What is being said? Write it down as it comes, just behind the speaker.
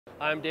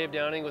I'm Dave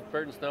Downing with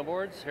Burton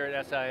Snowboards here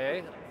at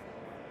SIA.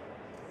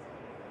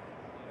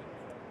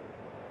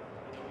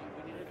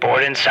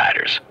 Board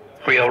Insiders.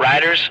 Real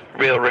riders,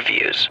 real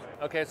reviews.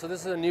 Okay, so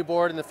this is a new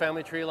board in the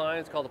family tree line.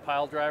 It's called the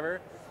Pile Driver,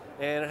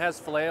 and it has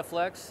Filet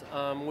Flex,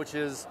 which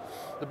is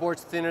the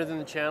board's thinner than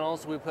the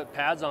channels. So we put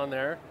pads on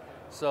there.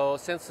 So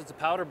since it's a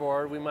powder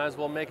board, we might as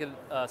well make it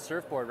a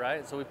surfboard,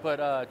 right? So we put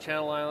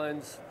Channel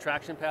Islands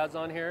traction pads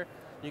on here.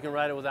 You can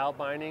ride it without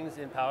bindings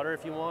in powder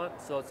if you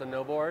want, so it's a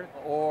no board.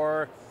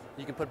 Or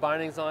you can put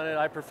bindings on it.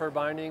 I prefer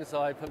bindings,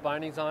 so I put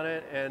bindings on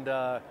it. And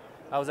I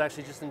was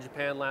actually just in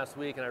Japan last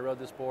week, and I rode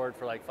this board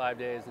for like 5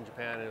 days in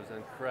Japan, and it was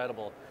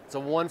incredible. It's a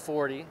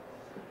 140,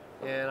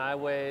 and I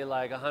weigh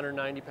like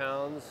 190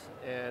 pounds,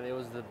 and it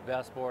was the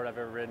best board I've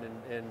ever ridden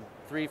in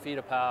 3 feet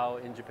of pow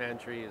in Japan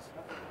trees.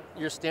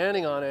 You're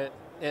standing on it,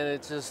 and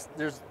it's just,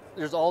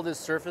 there's all this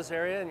surface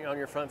area on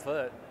your front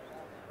foot,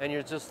 and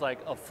you're just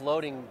like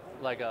floating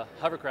like a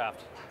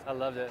hovercraft. I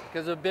loved it.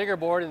 Because a bigger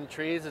board in the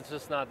trees, it's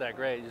just not that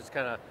great. You just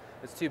kind of,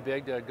 it's too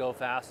big to go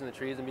fast in the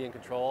trees and be in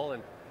control.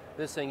 And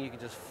this thing, you can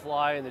just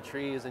fly in the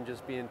trees and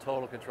just be in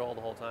total control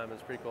the whole time.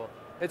 It's pretty cool.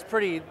 It's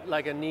pretty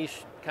like a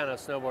niche kind of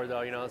snowboard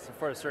though, you know, it's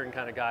for a certain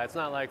kind of guy. It's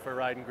not like for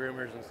riding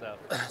groomers and stuff.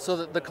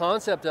 So the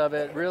concept of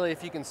it, really,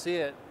 if you can see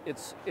it,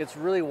 it's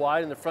really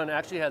wide in the front. It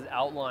actually has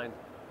outline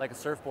like a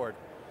surfboard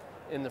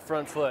in the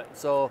front foot.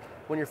 So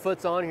when your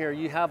foot's on here,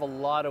 you have a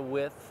lot of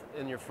width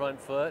in your front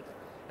foot.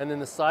 And then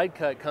the side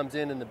cut comes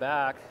in the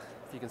back,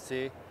 if you can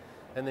see.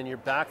 And then your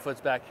back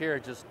foot's back here,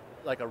 just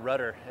like a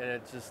rudder.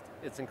 And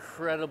it's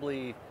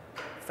incredibly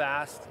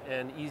fast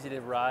and easy to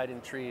ride in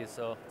trees.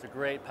 So it's a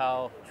great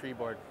POW tree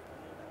board.